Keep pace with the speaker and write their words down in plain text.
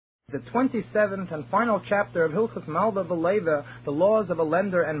The 27th and final chapter of Hilchos Malva B'Leva, the laws of a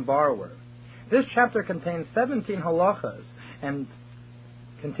lender and borrower. This chapter contains 17 halachas and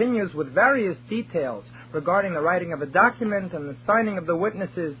continues with various details regarding the writing of a document and the signing of the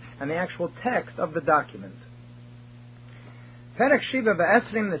witnesses and the actual text of the document. Perek Shiva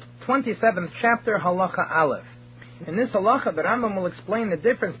V'Esrim, the 27th chapter, halacha Aleph. In this halacha, the Rambam will explain the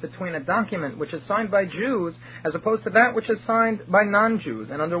difference between a document which is signed by Jews as opposed to that which is signed by non-Jews,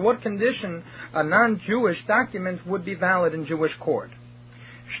 and under what condition a non-Jewish document would be valid in Jewish court.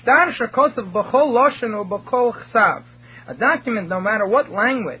 Shtar shekosav b'chol loshen u b'kol chsav. A document, no matter what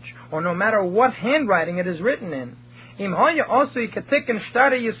language or no matter what handwriting it is written in, im hoya osui katikin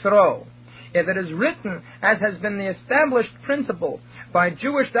shtar Yisro. If it is written as has been the established principle by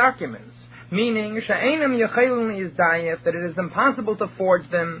Jewish documents, meaning she'enim yechelin yizdayef, that it is impossible to forge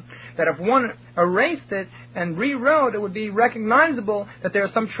them, that if one erased it and rewrote, it would be recognizable that there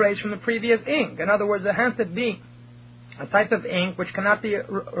is some trace from the previous ink. In other words, it has to be a type of ink which cannot be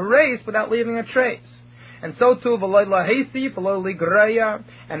erased without leaving a trace. And so too, v'lo lahesi, v'lo ligraya,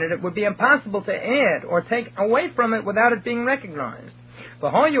 and it would be impossible to add or take away from it without it being recognized.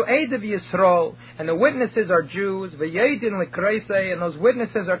 V'hoyu eidav Yisrael, and the witnesses are Jews, v'yedin l'kreisei, and those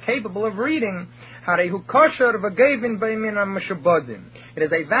witnesses are capable of reading. Harehu kosher v'gevin b'yimin ha-mishubadim. It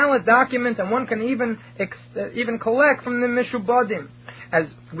is a valid document, and one can even collect from the mishubadim.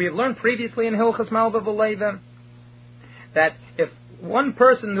 As we have learned previously in Hilchos Malva B'Leva, that if one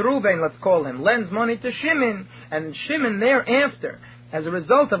person, Reuven, let's call him, lends money to Shimon, and Shimon thereafter, as a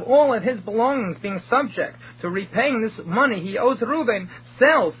result of all of his belongings being subject to repaying this money he owes Reuben,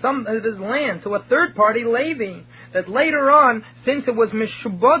 sells some of his land to a third-party Levi, that later on, since it was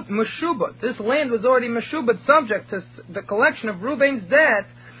Meshubot, this land was already Meshubot, subject to the collection of Reuben's debt,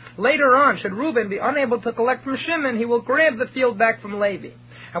 later on, should Reuben be unable to collect from Shimon, he will grab the field back from Levi.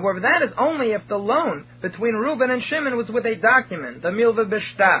 However, that is only if the loan between Reuben and Shimon was with a document, a milva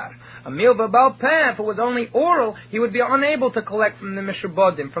b'shtar. A milva bal peh, if it was only oral, he would be unable to collect from the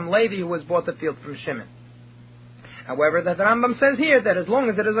mishubadim, from Levi who has bought the field from Shimon. However, the Rambam says here that as long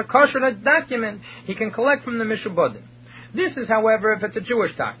as it is a kosher document, he can collect from the mishubadim. This is, however, if it's a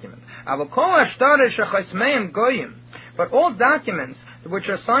Jewish document. But all documents which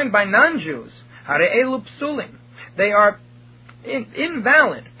are signed by non-Jews, they are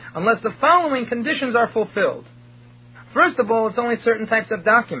invalid unless the following conditions are fulfilled. First of all, it's only certain types of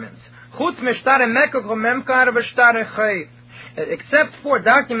documents. Except for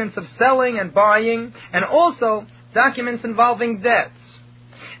documents of selling and buying, and also documents involving debts.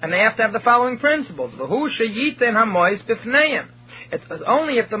 And they have to have the following principles. It's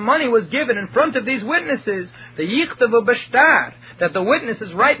only if the money was given in front of these witnesses, that the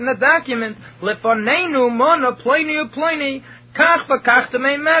witnesses write in the document,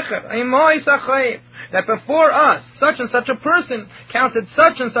 that before us, such and such a person counted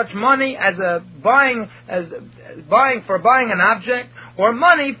such and such money as buying an object, or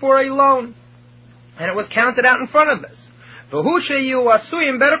money for a loan, and it was counted out in front of us.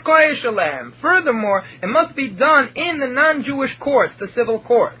 Furthermore, it must be done in the non-Jewish courts, the civil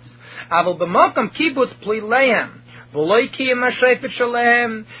courts. But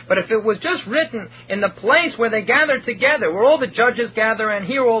if it was just written in the place where they gather together, where all the judges gather and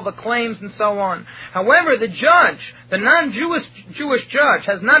hear all the claims and so on. However, the judge, the non-Jewish judge,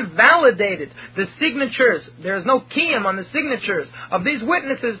 has not validated the signatures. There is no kiyum on the signatures of these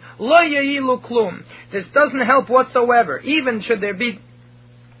witnesses. Lo ya'ilu klum. This doesn't help whatsoever. Even should there be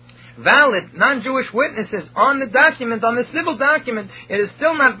valid non-Jewish witnesses on the document, on the civil document, it is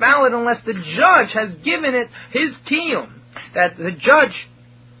still not valid unless the judge has given it his kiyum. That the judge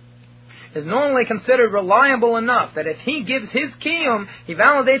is normally considered reliable enough that if he gives his kiyum, he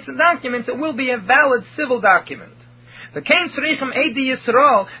validates the documents, it will be a valid civil document. The Kain Tzrichim Eidi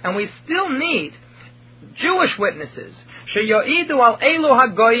Yisrael, and we still need Jewish witnesses sheyoidu al elu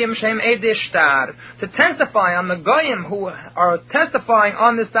hagoyim shem eidei shtar, to testify on the goyim who are testifying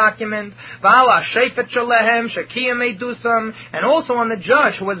on this document, v'al hashefet shalehem shekiyem eidusam, and also on the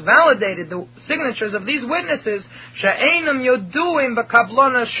judge who has validated the signatures of these witnesses, she'einam yoduim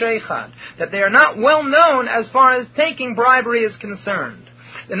b'kablona sheichad, that they are not well known as far as taking bribery is concerned.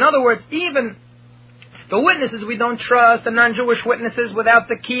 In other words, even the witnesses we don't trust, the non-Jewish witnesses, without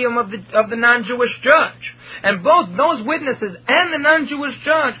the kiyum of the non-Jewish judge. And both those witnesses and the non-Jewish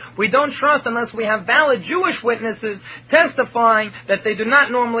judge we don't trust unless we have valid Jewish witnesses testifying that they do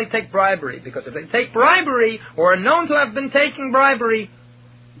not normally take bribery. Because if they take bribery, or are known to have been taking bribery,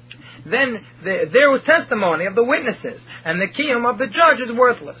 then their testimony of the witnesses and the kiyum of the judge is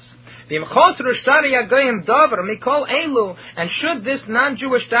worthless. And should this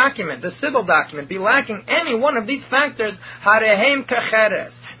non-Jewish document, the civil document, be lacking any one of these factors,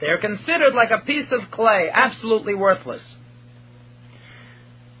 they are considered like a piece of clay, absolutely worthless.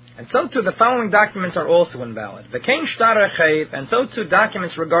 And so too the following documents are also invalid. And so too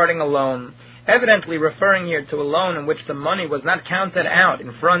documents regarding a loan, evidently referring here to a loan in which the money was not counted out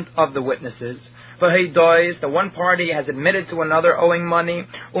in front of the witnesses. The one party has admitted to another owing money.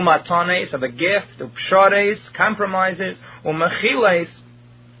 Umatanes, of a gift. Upshares, compromises. Umachiles,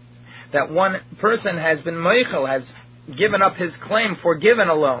 that one person has been meichel, has given up his claim, forgiven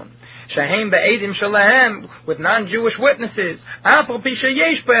a loan. Shahem be'edim shalahem, with non-Jewish witnesses.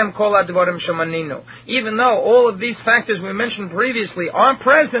 Even though all of these factors we mentioned previously are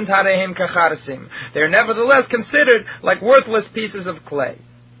present, they are nevertheless considered like worthless pieces of clay.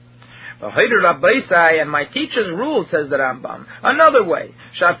 And my teacher's rule, says the Rambam, another way.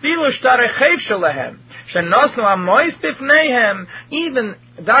 Even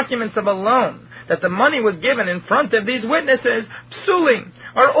documents of a loan, that the money was given in front of these witnesses, psulim,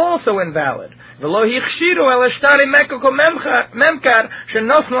 are also invalid. That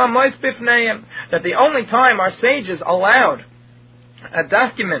the only time our sages allowed a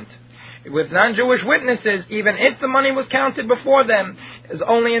document with non-Jewish witnesses, even if the money was counted before them, is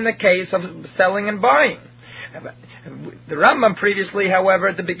only in the case of selling and buying. The Rambam previously, however,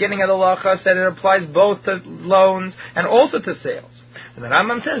 at the beginning of the Lacha, said it applies both to loans and also to sales. And the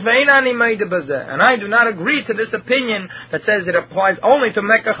Rambam says, and I do not agree to this opinion that says it applies only to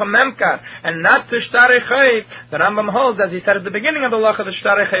Mekach HaMemkar and not to Shtarei Chayv. The Rambam holds, as he said at the beginning of the Lacha, the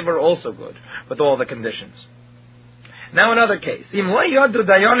Shtarei Chayv are also good, with all the conditions. Now another case.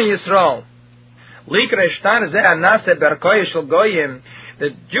 The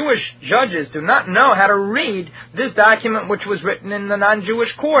Jewish judges do not know how to read this document which was written in the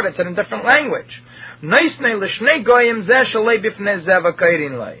non-Jewish court. It's in a different language. You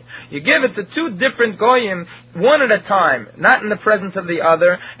give it to two different goyim, one at a time, not in the presence of the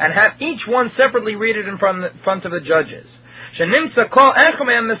other, and have each one separately read it in front of the judges. And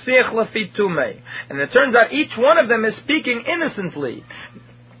it turns out each one of them is speaking innocently,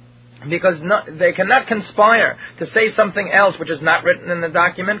 because they cannot conspire to say something else which is not written in the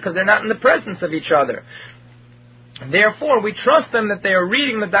document, because they're not in the presence of each other. Therefore, we trust them that they are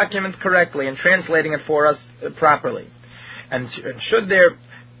reading the document correctly and translating it for us properly. And should their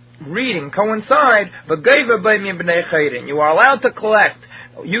reading coincide, you are allowed to collect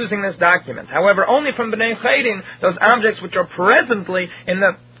using this document. However, only from B'nai Chayrin, those objects which are presently in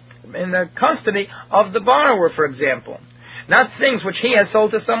the custody of the borrower, for example. Not things which he has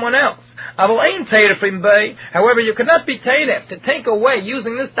sold to someone else. However, you cannot be teiref, to take away,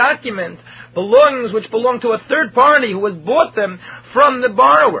 using this document, belongings which belong to a third party who has bought them from the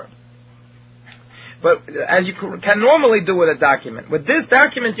borrower. But as you can normally do with a document. With this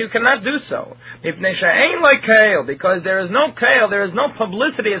document you cannot do so. Because there is no kail, there is no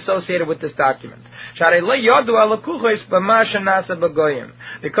publicity associated with this document.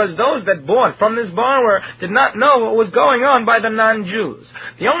 Because those that bought from this borrower did not know what was going on by the non-Jews.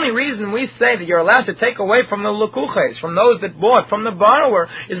 The only reason we say that you're allowed to take away from the lukuches, from those that bought from the borrower,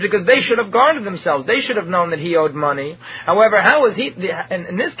 is because they should have guarded themselves. They should have known that he owed money. However, how was he,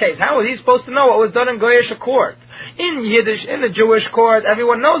 in this case, how was he supposed to know what was done in Goyish court? In Yiddish, in the Jewish court,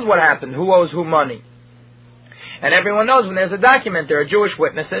 everyone knows what happened, who owes who money. And everyone knows when there's a document, there are Jewish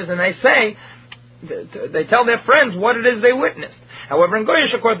witnesses, and they tell their friends what it is they witnessed. However, in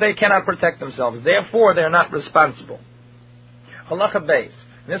Goyish court, they cannot protect themselves. Therefore, they are not responsible. Halacha Beis.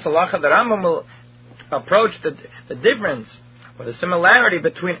 In this halacha, the Rambam will approach the difference, or the similarity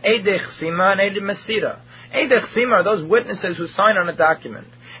between Eidei Chsima and Eidei Mesira. Eidei Chsima are those witnesses who sign on a document.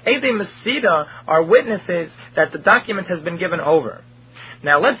 Eidei Mesira are witnesses that the document has been given over.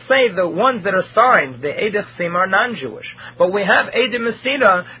 Now, let's say the ones that are signed, the Eidei Chsima, are non-Jewish. But we have Eidei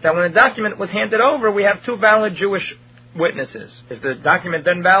Mesira, that when the document was handed over, we have two valid Jewish witnesses. Is the document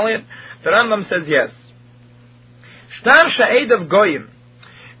then valid? The Rambam says yes. Shtar Sha'ed of Goyim.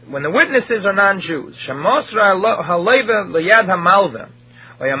 When the witnesses are non-Jews, Shemosra Haleva Liyad HaMalva,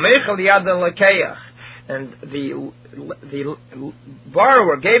 or Yamecha Liyad HaLakeach, and the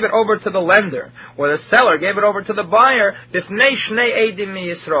borrower gave it over to the lender, or the seller gave it over to the buyer, Bifnei Shnei Eidim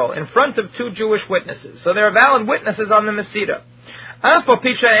Yisrael, in front of two Jewish witnesses. So there are valid witnesses on the Mesira. Even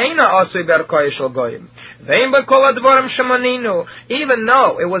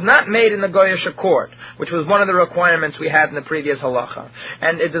though it was not made in the Goyish court, which was one of the requirements we had in the previous halacha,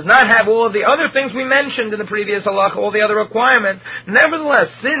 and it does not have all of the other things we mentioned in the previous halacha, all the other requirements,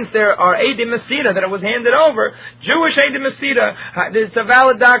 nevertheless, since there are Eidim Mesida that it was handed over, Jewish Eidim Mesida, it's a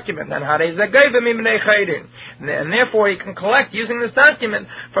valid document, and therefore he can collect, using this document,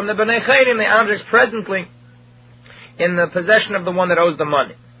 from the Bnei Chaydim, the objects presently in the possession of the one that owes the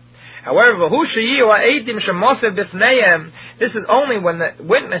money. However, this is only when the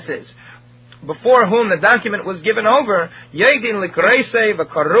witnesses before whom the document was given over,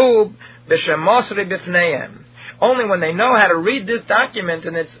 only when they know how to read this document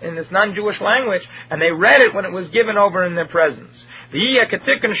in this non-Jewish language, and they read it when it was given over in their presence.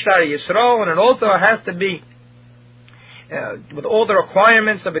 And it also has to be with all the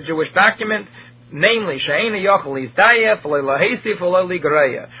requirements of a Jewish document, namely,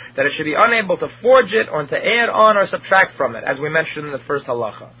 that it should be unable to forge it or to add on or subtract from it, as we mentioned in the first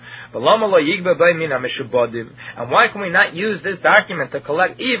halacha. And why can we not use this document to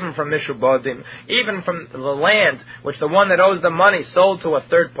collect even from Mishubadim, even from the land which the one that owes the money sold to a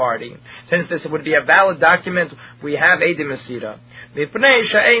third party? Since this would be a valid document, we have Eidim Mesida.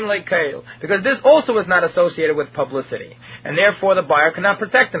 Because this also is not associated with publicity, and therefore the buyer cannot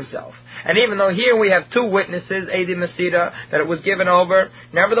protect himself. And even though here we have two witnesses, Eidim Mesida, that it was given over,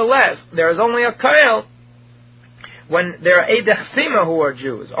 nevertheless, there is only a kail when there are Eidech Sima who are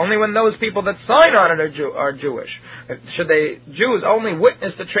Jews. Only when those people that sign on it are Jewish. Should the Jews only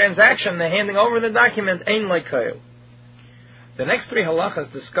witness the transaction, the handing over the document, Ein Like Kail. The next three halachas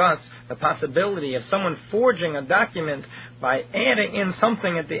discuss the possibility of someone forging a document by adding in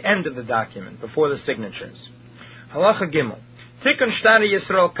something at the end of the document, before the signatures. Halacha Gimel. Tikkun Shtari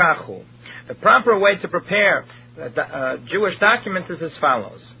Yisrael Kachu. The proper way to prepare a Jewish document is as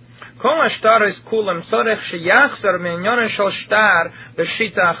follows. All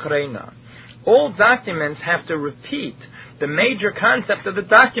documents have to repeat the major concept of the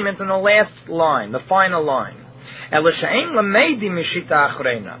document in the last line, the final line.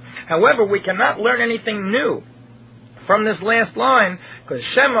 However, we cannot learn anything new from this last line, because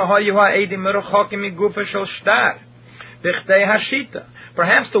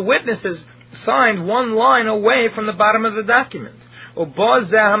perhaps the witnesses signed one line away from the bottom of the document.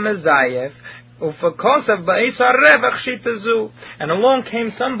 And along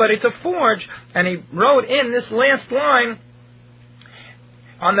came somebody to forge, and he wrote in this last line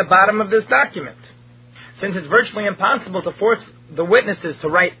on the bottom of this document. Since it's virtually impossible to force the witnesses to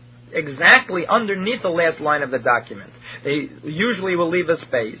write exactly underneath the last line of the document, they usually will leave a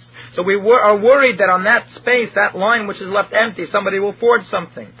space. So we are worried that on that space, that line which is left empty, somebody will forge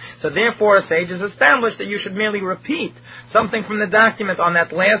something. So therefore, a sage has established that you should merely repeat something from the document on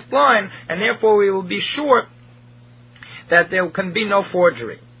that last line, and therefore we will be sure that there can be no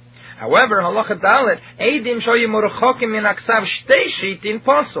forgery. However, halacha dalet, eidim shoyu murechokim min aksav shtei shitin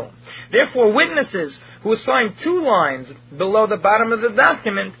pasul. Therefore, witnesses who signed two lines below the bottom of the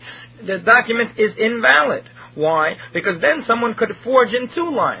document is invalid. Why? Because then someone could forge in two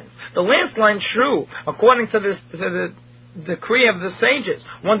lines. The last line, true, according to the decree of the sages,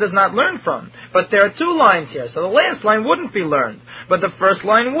 one does not learn from. But there are two lines here, so the last line wouldn't be learned, but the first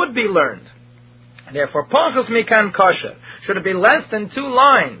line would be learned. Therefore, pachos mikan kosher. Should it be less than two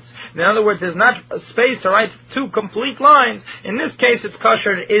lines? In other words, there's not a space to write two complete lines. In this case, it's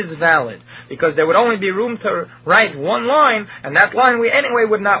kosher, it is valid. Because there would only be room to write one line, and that line we anyway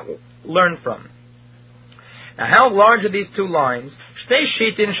would not learn from. Now, how large are these two lines? Shtei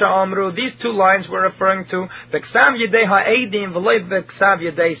shitin sha'amru, these two lines we're referring to, b'ksav yedei ha'edim v'lei b'ksav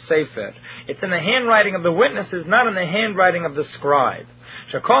yedei sefer. It's in the handwriting of the witnesses, not in the handwriting of the scribe.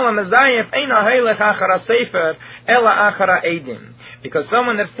 Because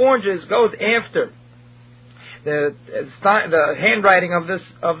someone that forges goes after the handwriting of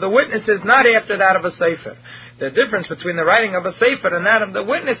the witnesses, not after that of a sefer. The difference between the writing of a sefer and that of the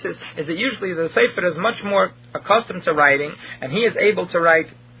witnesses is that usually the sefer is much more accustomed to writing, and he is able to write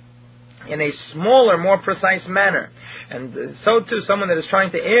in a smaller, more precise manner. And so too, someone that is trying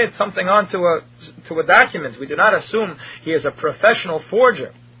to add something onto a document, we do not assume he is a professional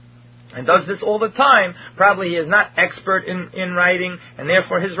forger and does this all the time. Probably he is not expert in writing, and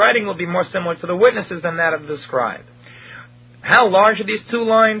therefore his writing will be more similar to the witnesses than that of the scribe. How large are these two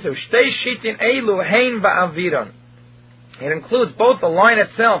lines? It includes both the line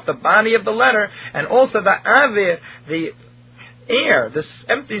itself, the body of the letter, and also the avir, the air, this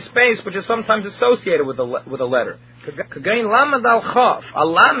empty space which is sometimes associated with a letter. A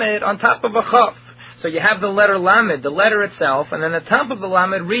lamed on top of a chaf. So you have the letter Lamed, the letter itself, and then the top of the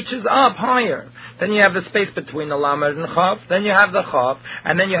Lamed reaches up higher. Then you have the space between the Lamed and Chaf, then you have the Chaf,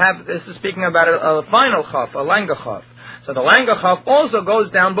 and then you have, this is speaking about a final Chaf, a Langa Chaf. So the Langa Chaf also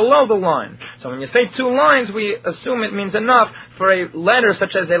goes down below the line. So when you say 2 lines, we assume it means enough for a letter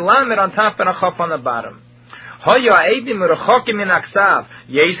such as a Lamed on top and a Chaf on the bottom. Let's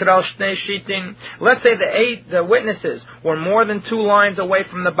say the witnesses were more than 2 lines away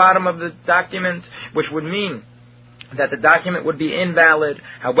from the bottom of the document, which would mean that the document would be invalid.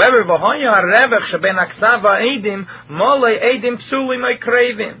 However,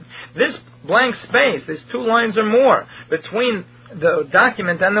 this blank space, these 2 lines or more between the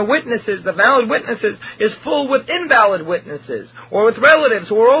document and the witnesses, the valid witnesses, is full with invalid witnesses, or with relatives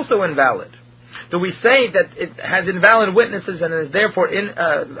who are also invalid. Do we say that it has invalid witnesses and is therefore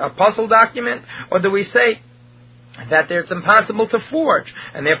a puzzle document? Or do we say that it's impossible to forge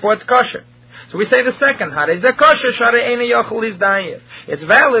and therefore it's kosher? So we say the second. It's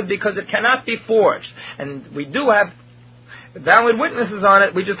valid because it cannot be forged. And we do have valid witnesses on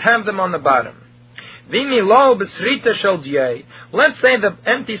it, we just have them on the bottom. Let's say the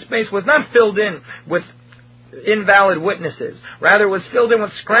empty space was not filled in with invalid witnesses. Rather, it was filled in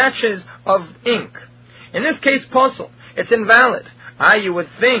with scratches of ink. In this case, puzzle. It's invalid. You would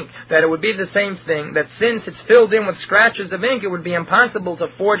think that it would be the same thing, that since it's filled in with scratches of ink, it would be impossible to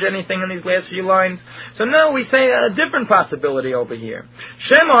forge anything in these last few lines. So now we say a different possibility over here.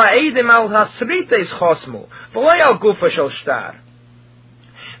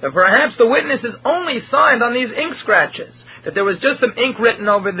 That perhaps the witnesses only signed on these ink scratches, that there was just some ink written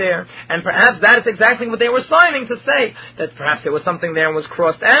over there, and perhaps that is exactly what they were signing to say, that perhaps there was something there and was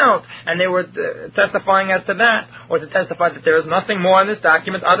crossed out, and they were testifying as to that, or to testify that there is nothing more in this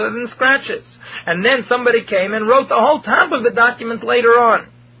document other than scratches. And then somebody came and wrote the whole top of the document later on.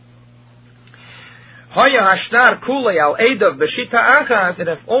 And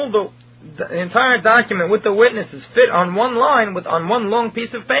if all the entire document with the witnesses fit on one line, on one long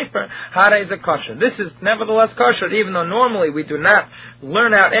piece of paper, hara is a kosher. This is nevertheless kosher, even though normally we do not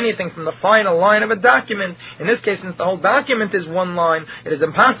learn out anything from the final line of a document. In this case, since the whole document is one line, it is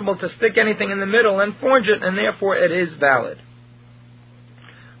impossible to stick anything in the middle and forge it, and therefore it is valid.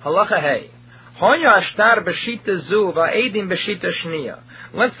 Halacha hey.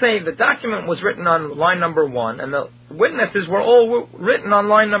 Let's say the document was written on line number 1, and the witnesses were all written on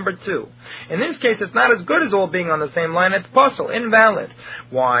line number 2. In this case, it's not as good as all being on the same line. It's puzzle, invalid.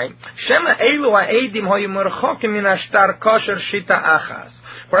 Why?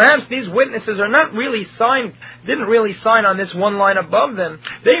 Perhaps these witnesses are not really didn't really sign on this one line above them.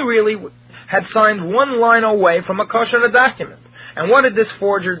 They really had signed one line away from a kosher document. And what did this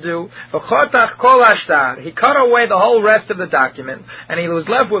forger do? He cut away the whole rest of the document, and he was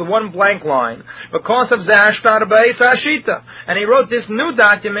left with one blank line. Because of and he wrote this new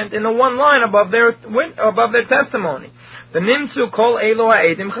document in the one line above their testimony. The nimtzu kol elo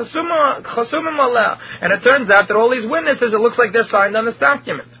ha'edim chasumim aleh. And it turns out that all these witnesses, it looks like they're signed on this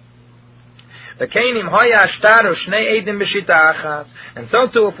document. And so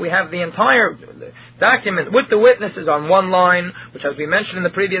too, if we have the entire document with the witnesses on one line, which as we mentioned in the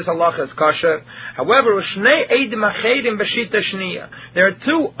previous halacha is kosher. However, there are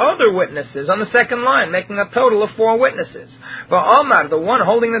 2 other witnesses on the second line, making a total of 4 witnesses. Va'amar, the one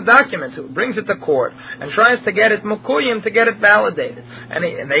holding the document, who brings it to court and tries to get it mukuyim, to get it validated. And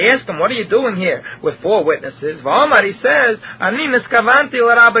they ask him, what are you doing here with 4 witnesses? Va'amar, he says, Ani niskavanti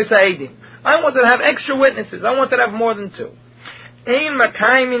l'rabbi sa'edim. I wanted to have extra witnesses. I wanted to have more than 2.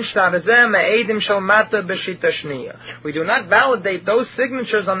 We do not validate those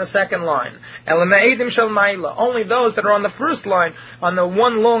signatures on the second line. Only those that are on the first line, on the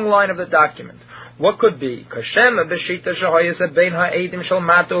one long line of the document. What could be? Perhaps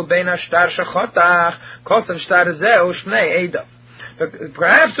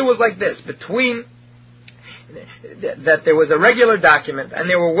it was like this, that there was a regular document and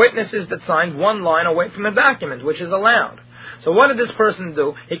there were witnesses that signed one line away from the document, which is allowed. So what did this person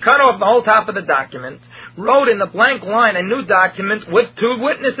do? He cut off the whole top of the document, wrote in the blank line a new document with 2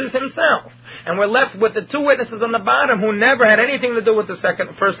 witnesses himself. And we're left with the 2 witnesses on the bottom who never had anything to do with the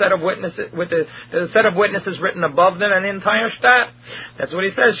first set of witnesses, with the set of witnesses written above them and the entire shtat. That's what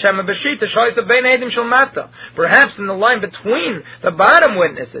he says. Perhaps in the line between the bottom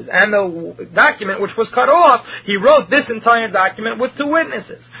witnesses and the document which was cut off, he wrote this entire document with 2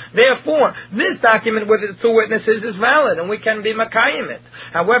 witnesses. Therefore, this document with its 2 witnesses is valid, and we can be makayim it.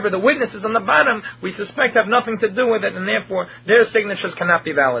 However, the witnesses on the bottom, we suspect, have nothing to do with it, and therefore their signatures cannot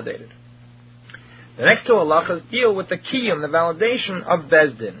be validated. The next 2 halachas deal with the kiyum, the validation of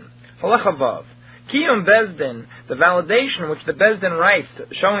Bezdin. Halacha Vav. Kiyum Bezdin, the validation which the Bezdin writes,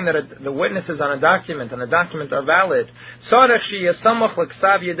 showing that the witnesses on a document and the document are valid,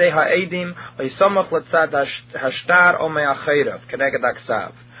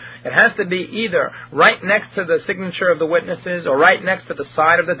 it has to be either right next to the signature of the witnesses, or right next to the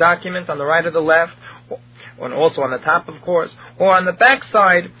side of the document, on the right or the left, and also on the top, of course, or on the back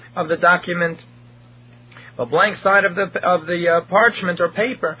side of the document, a blank side of the parchment or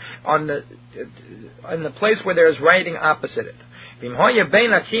paper, in the place where there is writing opposite it.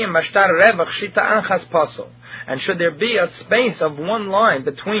 And should there be a space of one line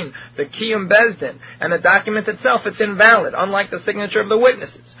between the Kiyum Bezdin and the document itself, it's invalid, unlike the signature of the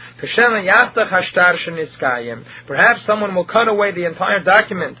witnesses. Perhaps someone will cut away the entire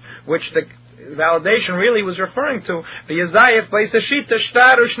document, which the validation really was referring to,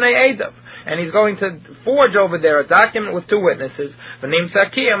 and he's going to forge over there a document with two witnesses, and it'll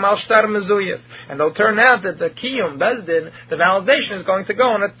turn out that the Kiyum Bezdin, the validation is going to go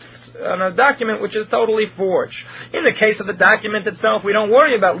on a document which is totally forged. In the case of the document itself, we don't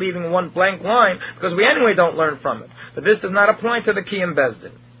worry about leaving one blank line, because we anyway don't learn from it. But this does not apply to the Kiyum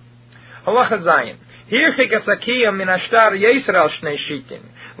Bezdin. Halacha Zayin.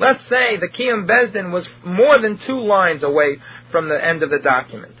 Let's say the Kiyum Bezdin was more than two lines away from the end of the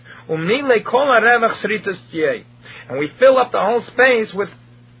document. And we fill up the whole space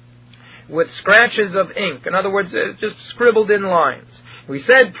with scratches of ink. In other words, just scribbled in lines. We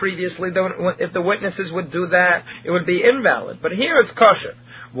said previously that if the witnesses would do that, it would be invalid. But here it's kosher.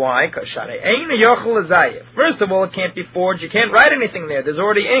 Why? First of all, it can't be forged. You can't write anything there. There's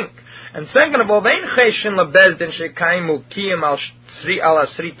already ink. And second of all, and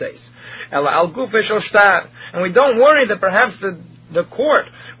we don't worry that perhaps the court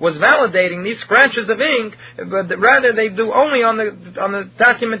was validating these scratches of ink, but rather they do only on the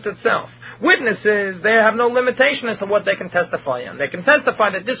document itself. Witnesses, they have no limitation as to what they can testify on. They can testify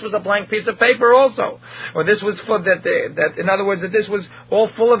that this was a blank piece of paper also, or this was in other words, that this was all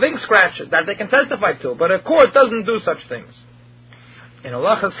full of ink scratches, that they can testify to. But a court doesn't do such things. In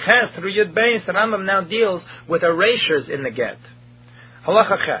Halachas Ches through Yud Beis, the Rambam now deals with erasures in the get.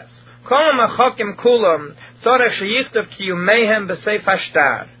 Halacha Ches.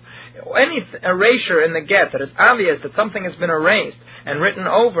 Any erasure in the get that is obvious that something has been erased and written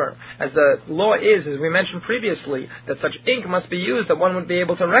over, as the law is, as we mentioned previously, that such ink must be used that one would be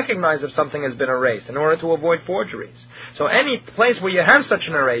able to recognize if something has been erased in order to avoid forgeries. So any place where you have such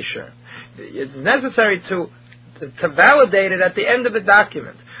an erasure, it's necessary to validate it at the end of the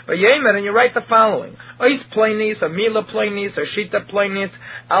document. And you write the following: Ois plainis, a mila plainis, or shita plainis,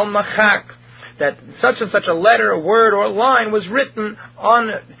 al machak, that such and such a letter, a word, or a line was written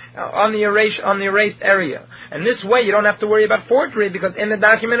on the erased area. And this way you don't have to worry about forgery, because in the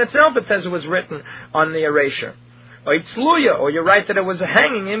document itself it says it was written on the erasure. Or you write that it was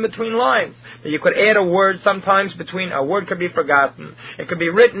hanging in between lines. That you could add a word sometimes between, a word could be forgotten. It could be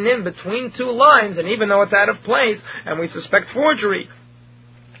written in between two lines, and even though it's out of place, and we suspect forgery,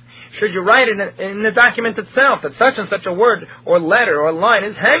 should you write it in the document itself that such and such a word or letter or line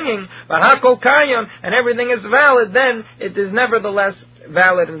is hanging, and everything is valid, then it is nevertheless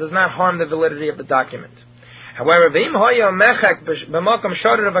valid and does not harm the validity of the document. However, if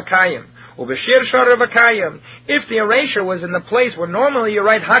the erasure was in the place where normally you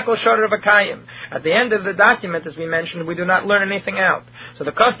write hakol shorer v'kayim, at the end of the document, as we mentioned, we do not learn anything out. So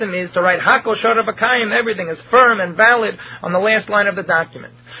the custom is to write hakol shorer v'kayim, everything is firm and valid on the last line of the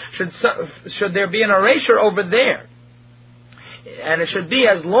document. Should there be an erasure over there, and it should be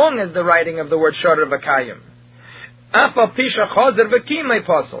as long as the writing of the word shorer v'kayim, even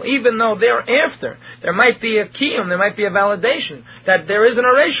though thereafter there might be a kiyum, there might be a validation that there is an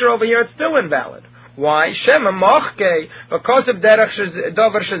erasure over here, it's still invalid. Why? Because of davar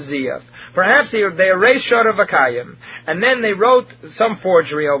shaziyah. Perhaps they erased shorer v'kayim, and then they wrote some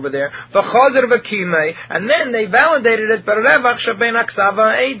forgery over there, and then they validated it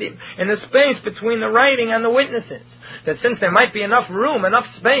in the space between the writing and the witnesses. That since there might be enough room, enough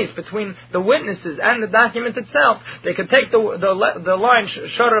space between the witnesses and the document itself, they could take the line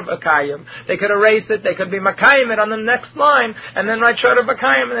shorer v'kayim, they could erase it, they could be makayim it on the next line, and then write shorer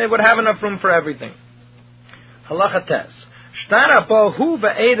v'kayim, and they would have enough room for everything. Halacha Tes.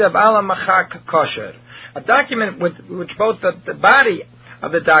 A document with which both the body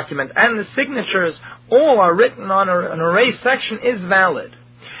of the document and the signatures all are written on an erased section is valid.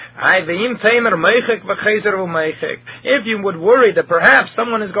 If you would worry that perhaps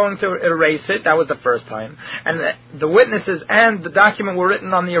someone is going to erase it, that was the first time, and the witnesses and the document were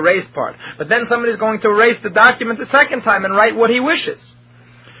written on the erased part, but then somebody is going to erase the document the second time and write what he wishes.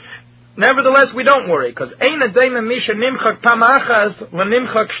 Nevertheless, we don't worry, because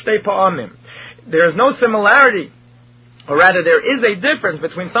there is no similarity, or rather there is a difference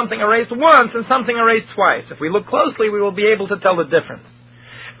between something erased once and something erased twice. If we look closely, we will be able to tell the difference.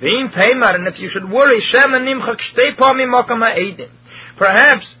 And if you should worry,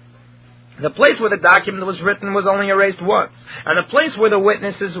 perhaps the place where the document was written was only erased once, and the place where the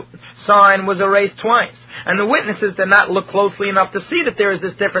witnesses sign was erased twice, and the witnesses did not look closely enough to see that there is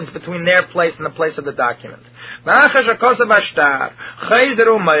this difference between their place and the place of the document. And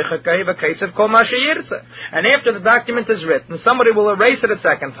after the document is written, somebody will erase it a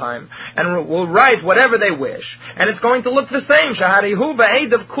second time, and will write whatever they wish, and it's going to look the same.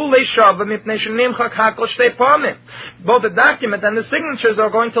 Both the document and the signatures are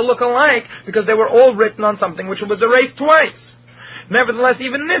going to look alike, because they were all written on something which was erased twice. Nevertheless,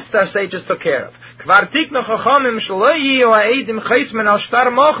 even this our sages took care of.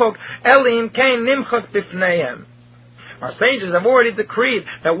 Our sages have already decreed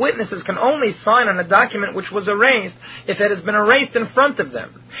that witnesses can only sign on a document which was erased if it has been erased in front of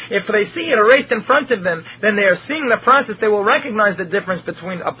them. If they see it erased in front of them, then they are seeing the process. They will recognize the difference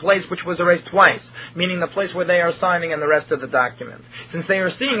between a place which was erased twice, meaning the place where they are signing and the rest of the document, since they are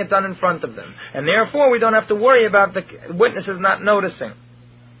seeing it done in front of them. And therefore, we don't have to worry about the witnesses not noticing.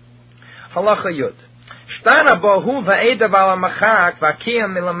 Halacha Yud. Shtara bohu va'edav al machak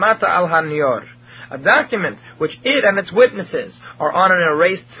va'kiyam milamata al hanyor. A document which it and its witnesses are on an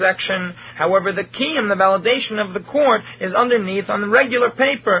erased section. However, the kiyum, the validation of the court, is underneath on the regular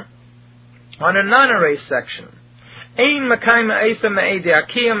paper on a non-erased section.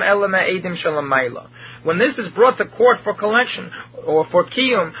 When this is brought to court for collection or for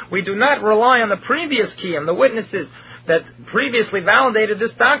kiyum, we do not rely on the previous kiyum, the witnesses that previously validated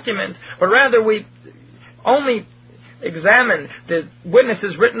this document, but rather we only examine the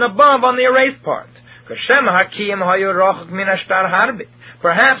witnesses written above on the erased part.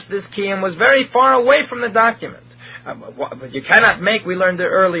 Perhaps this kiyum was very far away from the document. But you cannot make, we learned it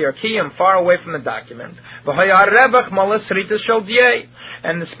earlier, kiyum far away from the document.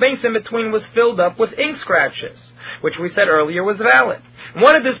 And the space in between was filled up with ink scratches, which we said earlier was valid.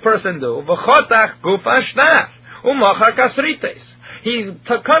 What did this person do? He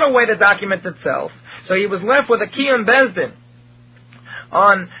cut away the document itself, so he was left with a kiyum bezdin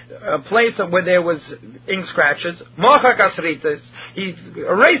on a place where there was ink scratches. He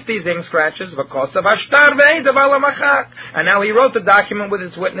erased these ink scratches, and now he wrote the document with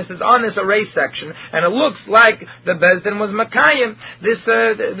its witnesses on this erased section, and it looks like the bezdin was makayim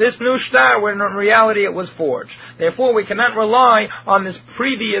this new shtar, when in reality it was forged. Therefore, we cannot rely on this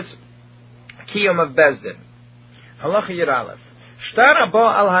previous kiyum of bezdin. Halacha Yud Aleph.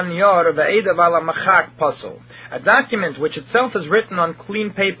 A document which itself is written on clean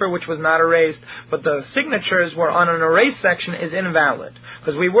paper which was not erased, but the signatures were on an erased section, is invalid,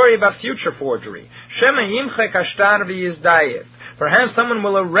 because we worry about future forgery. Perhaps someone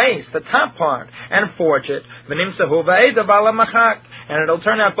will erase the top part and forge it, and it'll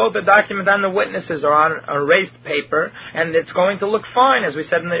turn out both the document and the witnesses are on erased paper, and it's going to look fine, as we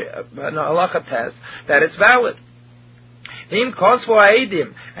said in the halacha test, that it's valid. And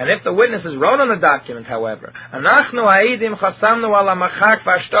if the witnesses wrote on the document, however,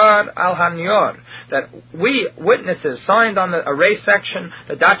 that we witnesses signed on the erased section,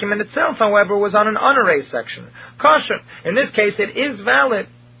 the document itself, however, was on an unerased section. Caution, in this case it is valid,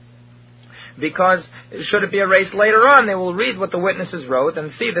 because should it be erased later on, they will read what the witnesses wrote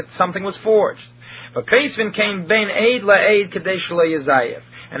and see that something was forged.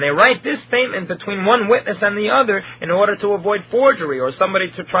 And they write this statement between one witness and the other in order to avoid forgery or somebody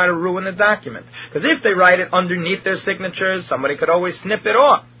to try to ruin the document. Because if they write it underneath their signatures, somebody could always snip it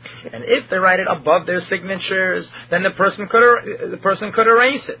off. And if they write it above their signatures, then the person could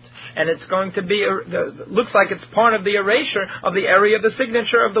erase it. And it's going to be, looks like it's part of the erasure of the area of the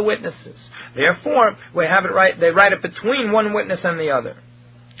signature of the witnesses. Therefore, we have it right, they write it between one witness and the other.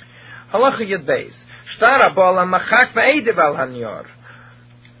 Halacha Yud Beis.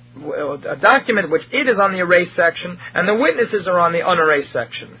 A document which it is on the erased section and the witnesses are on the unerased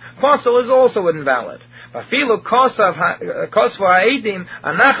section. Apostle is also invalid. Even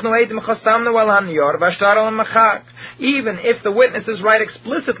if the witnesses write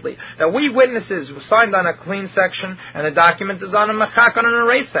explicitly that we witnesses signed on a clean section and the document is on a machak, on an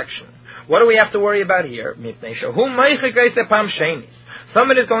erased section. What do we have to worry about here?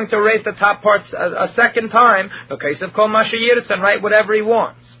 Somebody is going to erase the top parts a second time, the case of kol mashiyiris, and write whatever he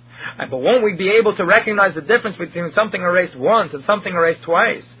wants. But won't we be able to recognize the difference between something erased once and something erased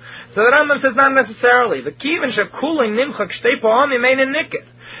twice? So the Rambam says not necessarily. The kivin shekuling nimchak shtei po'amim ein nikir.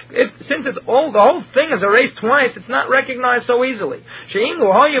 since the whole thing is erased twice, it's not recognized so easily.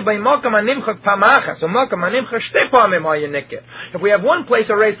 If we have one place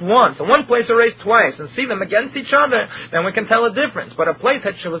erased once and one place erased twice and see them against each other, then we can tell a difference. But a place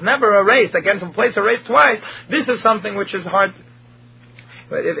that was never erased against a place erased twice, this is something which is hard.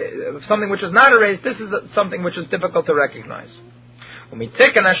 If something which is not erased, this is something which is difficult to recognize. And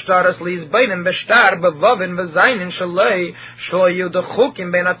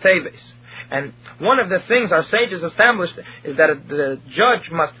one of the things our sages established is that the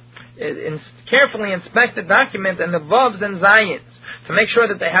judge must carefully inspect the document and the vavs and zayins to make sure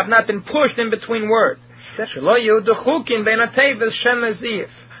that they have not been pushed in between words. Because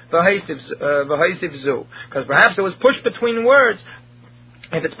perhaps it was pushed between words.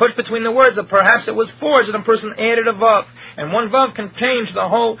 If it's pushed between the words, or perhaps it was forged and a person added a vav. And one vav can change the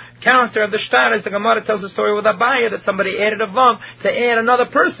whole character of the shtar. As the Gemara tells the story with Abaya, that somebody added a vav to add another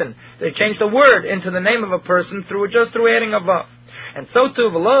person. They changed the word into the name of a person through adding a vav. And so too,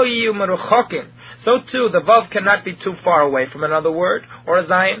 so too, the vav cannot be too far away from another word, or a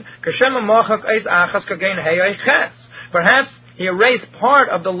zayin. Perhaps he erased part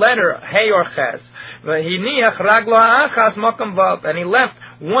of the letter hey or ches, and he left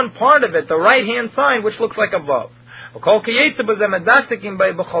one part of it, the right hand side, which looks like a vav.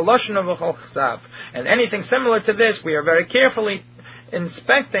 And anything similar to this, we are very carefully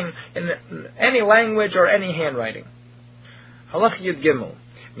inspecting in any language or any handwriting. Halach Yud Gimel.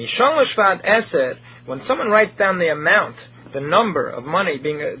 When someone writes down the amount, the number of money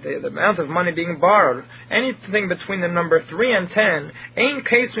being the amount of money being borrowed, anything between the number 3 and 10, ein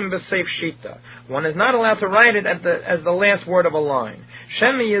kesim b'seif shita. One is not allowed to write it as the last word of a line.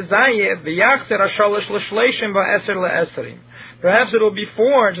 Shemi yezayev v'yachzer hashalosh l'shleishim v'eser le'esrim. Perhaps it will be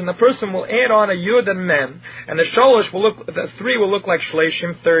forged, and the person will add on a yud and mem, and the 3 will look like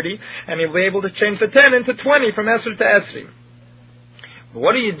shleishim 30, and he'll be able to change the 10 into 20 from eser to esrim. But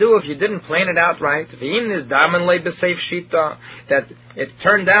what do you do if you didn't plan it out right? That it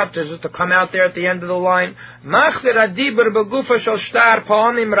turned out just to come out there at the end of the line.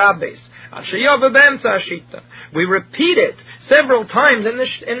 We repeat it several times in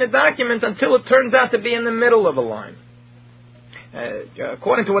the document until it turns out to be in the middle of a line.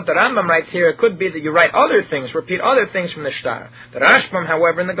 According to what the Rambam writes here, it could be that you write other things, repeat other things from the shtar. The Rashbam,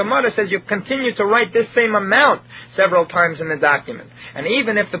 however, in the Gemara says you continue to write this same amount several times in the document. And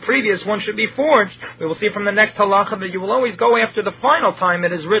even if the previous one should be forged, we will see from the next halacha that you will always go after the final time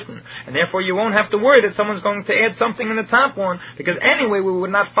it is written. And therefore you won't have to worry that someone's going to add something in the top one, because anyway we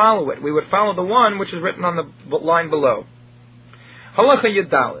would not follow it. We would follow the one which is written on the line below. Halacha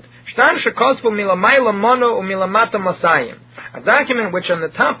Yudalid. Shtar shekozvu milamayla mono umilamata masayim. A document which on the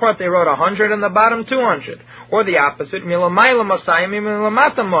top part they wrote 100 and the bottom 200. Or the opposite, milamayla masayim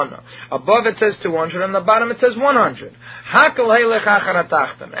milamata mono. Above it says 200 and the bottom it says 100. Hakal heilech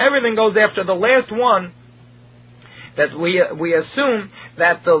acharatachtam. Everything goes after the last one. That we assume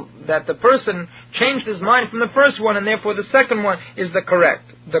that the person changed his mind from the first one, and therefore the second one is the correct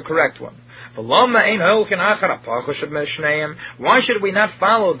one. Why should we not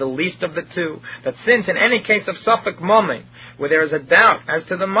follow the least of the two? That since in any case of safek moming, where there is a doubt as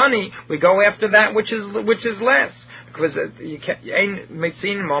to the money, we go after that which is less. Because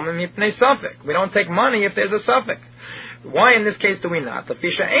we don't take money if there's a safek. Why in this case do we not? One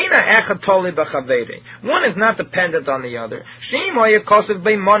is not dependent on the other.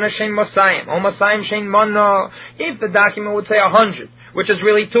 If the document would say 100, which is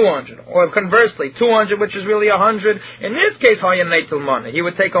really 200, or conversely, 200, which is really 100, in this case, he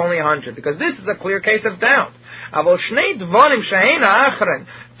would take only 100, because this is a clear case of doubt. But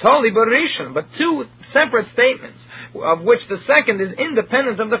two separate statements, of which the second is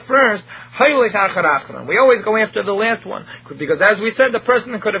independent of the first, we always go after the last one, because as we said, the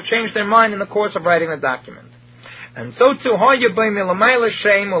person could have changed their mind in the course of writing the document. And so too,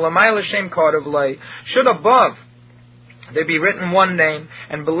 should above there be written one name,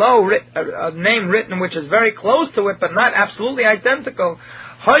 and below a name written which is very close to it, but not absolutely identical,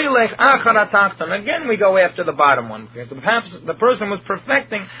 again we go after the bottom one, because perhaps the person was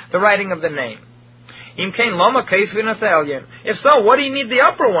perfecting the writing of the name. If so, what do you need the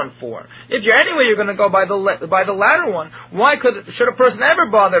upper one for? If you're going to go by the latter one, should a person ever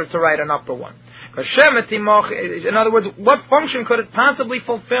bother to write an upper one? In other words, what function could it possibly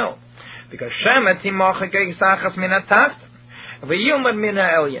fulfill? Because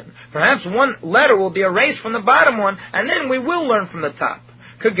perhaps one letter will be erased from the bottom one, and then we will learn from the top.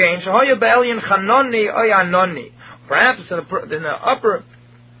 Perhaps in the upper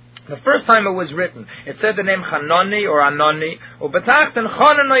The first time it was written, it said the name Chanani or Anani, Ubetachten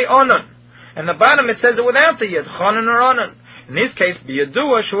Chananoi Onan. And the bottom it says it without the Yud, Chanan or Onan. In this case,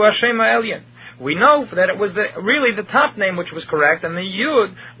 B'Yadua Shu Hashem Ha'elyon. We know that it was really the top name which was correct, and the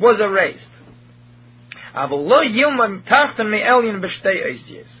Yud was erased.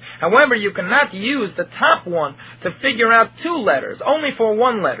 However, you cannot use the top one to figure out two letters, only for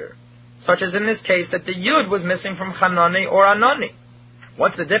one letter, such as in this case that the Yud was missing from Chanani or Anani.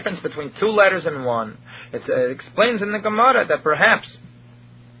 What's the difference between two letters and one? It explains in the Gemara that perhaps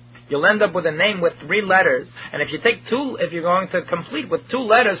you'll end up with a name with three letters, and if you're going to complete with two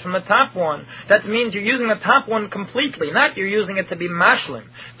letters from the top one, that means you're using the top one completely, not you're using it to be mashlim,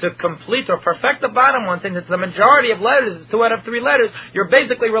 to complete or perfect the bottom one, since it's the majority of letters, it's 2 out of 3 letters, you're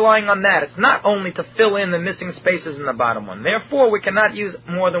basically relying on that. It's not only to fill in the missing spaces in the bottom one. Therefore, we cannot use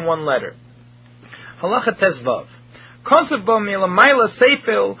more than one letter. Halacha Tezvav. Konsev bo milamayla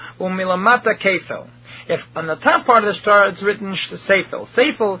seifel u milamata kefel. If on the top part of the star it's written Seifel.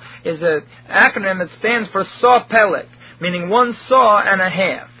 Seifel is an acronym that stands for saw peleg, meaning 1 saw and a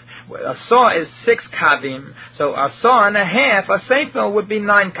half. A saw is 6 kavim, so a saw and a half, a Seifel would be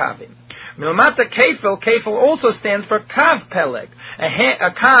 9 kavim. Milmata Kefel also stands for kav peleg,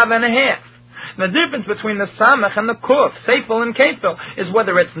 a kav and a half. The difference between the samach and the kuf, Seifel and Kefel, is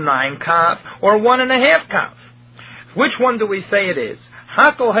whether it's 9 kav or 1.5 kav. Which one do we say it is?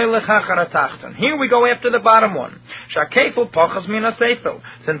 Here we go after the bottom one. Shakefel pochas min a seifel.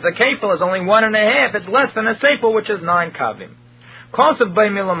 Since the kefel is only 1.5, it's less than a seifel, which is 9 kavim. Kosev by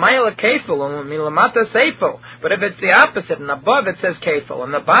milamayla kefel and milamata seifel. But if it's the opposite, and above it says kefel,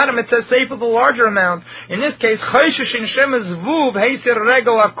 and the bottom it says seifel, the larger amount. In this case, chayshish in shem is vuv heisir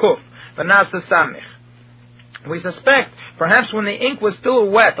regel akuf, but not the samich. We suspect, perhaps when the ink was still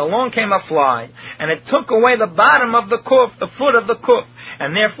wet, along came a fly, and it took away the bottom of the kuf, the foot of the kuf,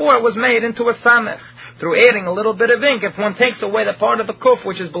 and therefore it was made into a samech. Through adding a little bit of ink, if one takes away the part of the kuf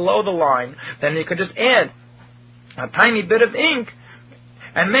which is below the line, then you could just add a tiny bit of ink,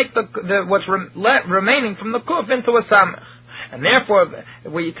 and make what's remaining from the kuf into a samech. And therefore,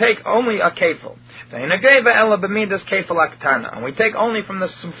 we take only a kefil. And we take only from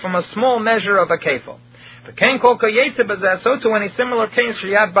a small measure of a kefil. So to any similar case,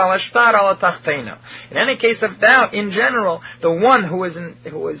 in any case of doubt, in general, the one who is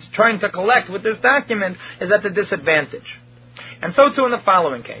trying to collect with this document is at a disadvantage. And so too in the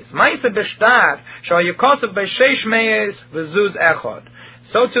following case.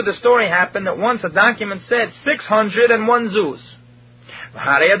 So too the story happened that once a document said 601 zuz.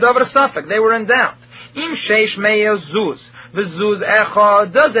 They were in doubt. Im sheish meyes zuz. V'zuz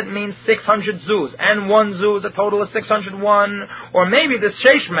echad, does it mean 600 zuz? And 1 zuz, a total of 601? Or maybe the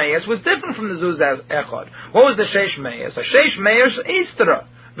sheish meyes was different from the zuz echad. What was the sheish meyes? A sheish meyes istera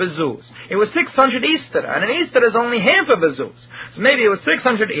v'zuz. It was 600 istera, and an istera is only half of a zuz. So maybe it was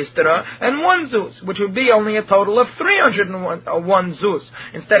 600 istera and 1 zuz, which would be only a total of 301 zuz,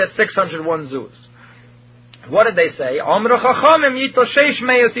 instead of 601 zuz. What did they say? Our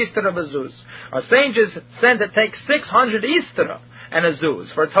sages said to take 600 istera and a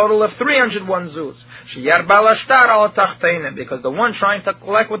zuz, for a total of 301 zuz. Because the one trying to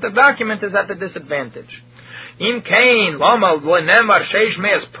collect with the document is at the disadvantage. If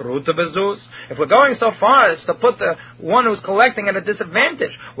we're going so far as to put the one who's collecting at a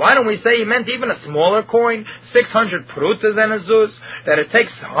disadvantage, why don't we say he meant even a smaller coin, 600 prutas and a zuz, that it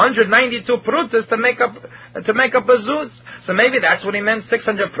takes 192 prutas to make up a zuz? So maybe that's what he meant,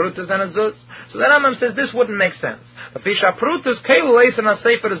 600 prutas and a zuz. So the Rambam says this wouldn't make sense.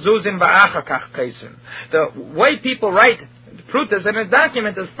 The way people write prutas in a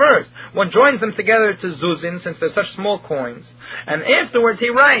document is first one joins them together to zuzin, since they're such small coins, and afterwards he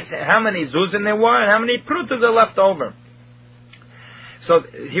writes how many zuzin there were and how many prutas are left over. So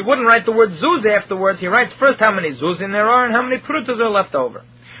he wouldn't write the word zuz afterwards. He writes first how many zuzin there are and how many prutas are left over.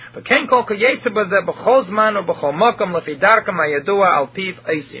 And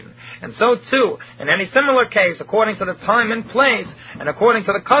so too, in any similar case, according to the time and place, and according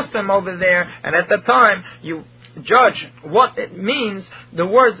to the custom over there, and at the time, you judge what it means, the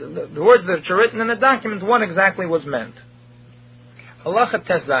words that are written in the document, what exactly was meant. Halacha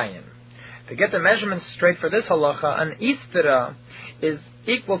Tezayin. To get the measurements straight for this halacha, an istera is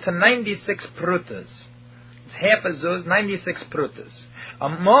equal to 96 prutas. It's half a zuz, 96 prutas. A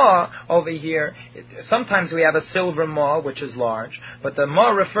ma over here, sometimes we have a silver ma, which is large, but the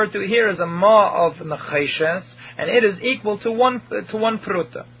ma referred to here is a ma of necheshes, and it is equal to one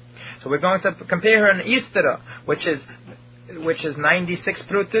pruta. So we're going to compare here an istera, which is 96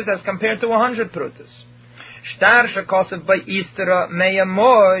 prutas as compared to 100 prutas. Shtar shekosev by istera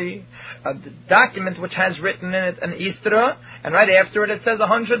meyamoy, a document which has written in it an istera, and right after it says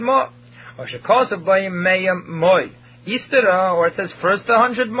 100 more. Or shekosev by meyamoy istera, or it says first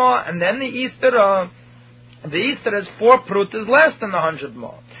 100 more, and then the istera. The istera is 4 prutas less than the 100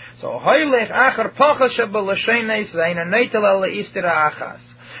 more. So hoylech achar pachas shebelashenes ve'ina neitel ele istera achas.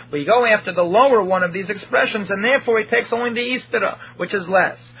 We go after the lower one of these expressions, and therefore he takes only the istera, which is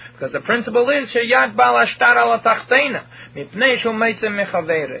less. Because the principle is sheyad bal ashtar ala tachtena mipnei shu meitzem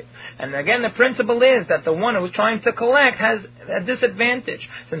mechavere. And again, the principle is that the one who's trying to collect has a disadvantage,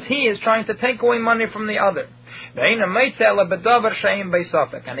 since he is trying to take away money from the other. And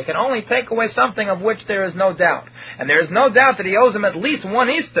he can only take away something of which there is no doubt. And there is no doubt that he owes him at least 1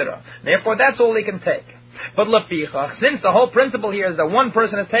 istera. Therefore, that's all he can take. But lefichach, since the whole principle here is that one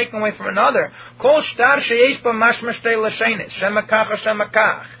person is taking away from another, kol shtar sheyesh ba mashma shtei lashenis, shemakach or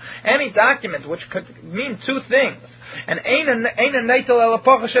shemakach, any document which could mean 2 things, and eina neitel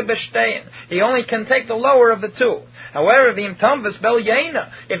elapocha shebeshtein, he only can take the lower of the 2. However, the imtamvis bel yeina,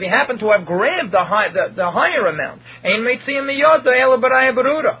 if he happened to have grabbed the higher amount, ein meitziyim miyoda ela baraya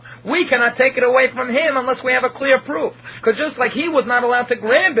beruda, we cannot take it away from him unless we have a clear proof. Because just like he was not allowed to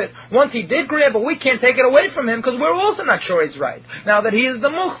grab it, once he did grab it, we can't take it away from him because we're also not sure he's right. Now that he is the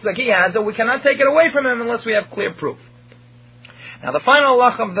muchzak, he has it, we cannot take it away from him unless we have clear proof. Now the final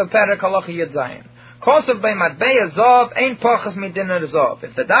halacha of the Perek, halacha Yud Zayin. Kosev by matbeya zov ein pachas midinar zov.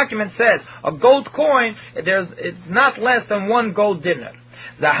 If the document says a gold coin, it's not less than 1 gold dinar.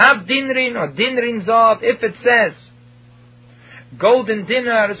 Zahav dinrin or dinrin zov. If it says golden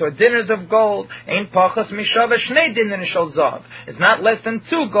dinars or dinars of gold, ein pachas mishava shnei dinar shel zov. It's not less than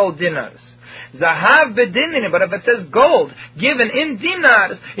 2 gold dinars. Zahav bedinrin, but if it says gold given in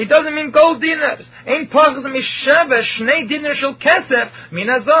dinars, it doesn't mean gold dinars. Ein pachas mishava shnei dinar shel kesef min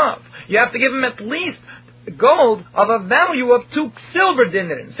azav. You have to give him at least gold of a value of 2 silver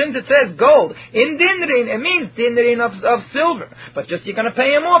dinarin. Since it says gold in dinarin, it means dinarin of silver. But just you're going to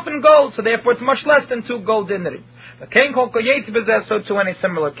pay him off in gold, so therefore it's much less than 2 gold dinarin. So too in a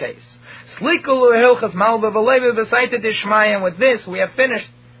similar case. And with this we have finished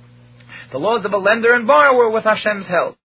the laws of a lender and borrower with Hashem's help.